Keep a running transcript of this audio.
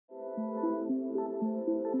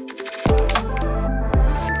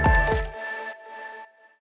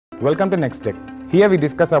Welcome to Next Tech. Here we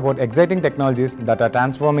discuss about exciting technologies that are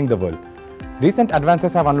transforming the world. Recent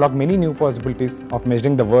advances have unlocked many new possibilities of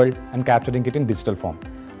measuring the world and capturing it in digital form.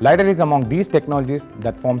 LiDAR is among these technologies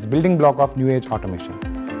that forms building block of new age automation.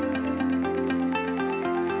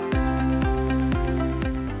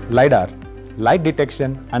 LiDAR, light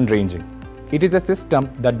detection and ranging. It is a system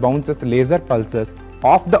that bounces laser pulses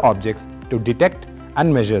off the objects to detect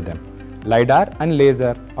and measure them. LiDAR and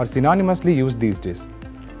laser are synonymously used these days.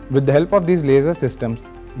 With the help of these laser systems,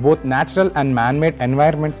 both natural and man-made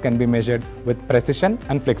environments can be measured with precision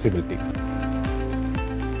and flexibility.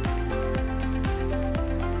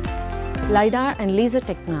 LiDAR and laser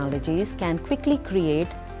technologies can quickly create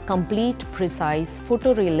complete, precise,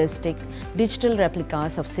 photorealistic digital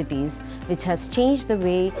replicas of cities, which has changed the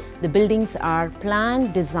way the buildings are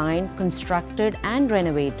planned, designed, constructed and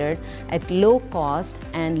renovated at low cost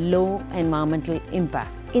and low environmental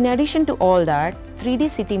impact. In addition to all that, 3D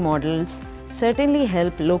city models certainly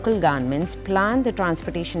help local governments plan the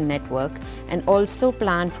transportation network and also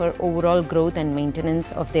plan for overall growth and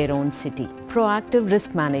maintenance of their own city. Proactive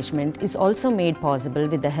risk management is also made possible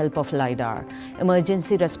with the help of LiDAR.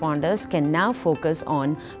 Emergency responders can now focus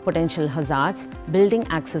on potential hazards, building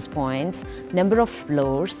access points, number of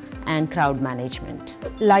floors, and crowd management.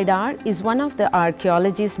 LiDAR is one of the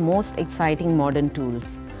archaeology's most exciting modern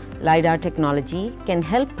tools. LiDAR technology can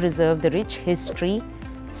help preserve the rich history,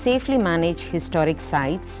 safely manage historic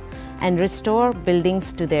sites, and restore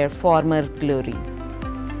buildings to their former glory.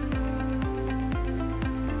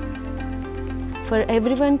 For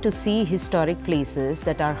everyone to see historic places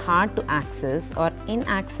that are hard to access or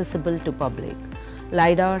inaccessible to public,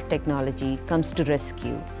 LiDAR technology comes to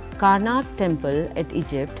rescue. Karnak Temple at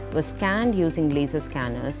Egypt was scanned using laser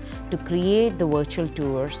scanners to create the virtual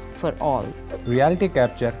tours for all. Reality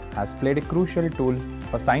capture has played a crucial tool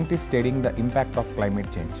for scientists studying the impact of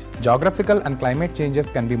climate change. Geographical and climate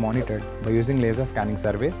changes can be monitored by using laser scanning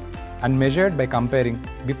surveys and measured by comparing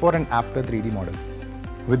before and after 3D models.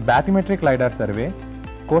 With bathymetric LiDAR survey,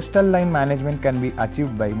 coastal line management can be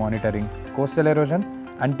achieved by monitoring coastal erosion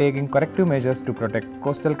and taking corrective measures to protect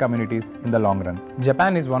coastal communities in the long run.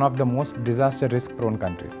 Japan is one of the most disaster risk-prone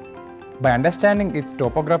countries. By understanding its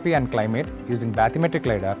topography and climate using bathymetric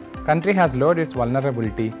LiDAR, country has lowered its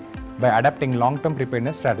vulnerability by adapting long-term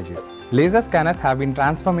preparedness strategies. Laser scanners have been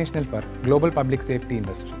transformational for global public safety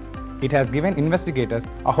industry. It has given investigators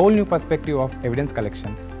a whole new perspective of evidence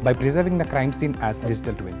collection by preserving the crime scene as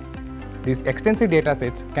digital twins. These extensive data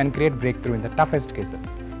sets can create breakthrough in the toughest cases.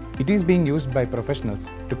 It is being used by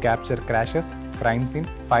professionals to capture crashes, crime scene,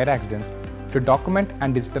 fire accidents, to document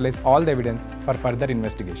and digitalize all the evidence for further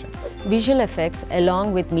investigation. Visual effects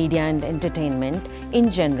along with media and entertainment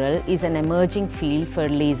in general is an emerging field for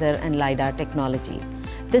laser and LiDAR technology.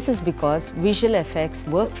 This is because visual effects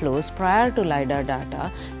workflows prior to LiDAR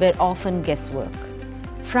data were often guesswork.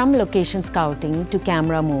 From location scouting to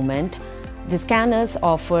camera movement, the scanners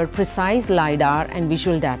offer precise LiDAR and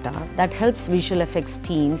visual data that helps visual effects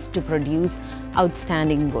teams to produce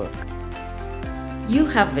outstanding work. You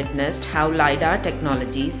have witnessed how LiDAR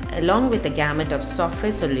technologies, along with a gamut of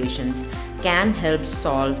software solutions, can help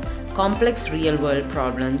solve complex real-world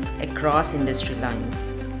problems across industry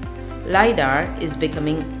lines. LiDAR is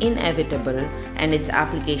becoming inevitable and its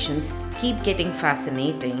applications keep getting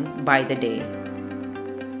fascinating by the day.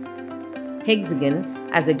 Hexagon,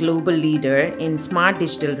 as a global leader in smart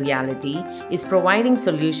digital reality, is providing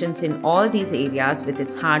solutions in all these areas with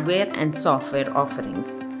its hardware and software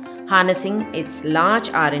offerings, harnessing its large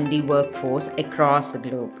R&D workforce across the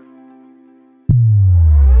globe.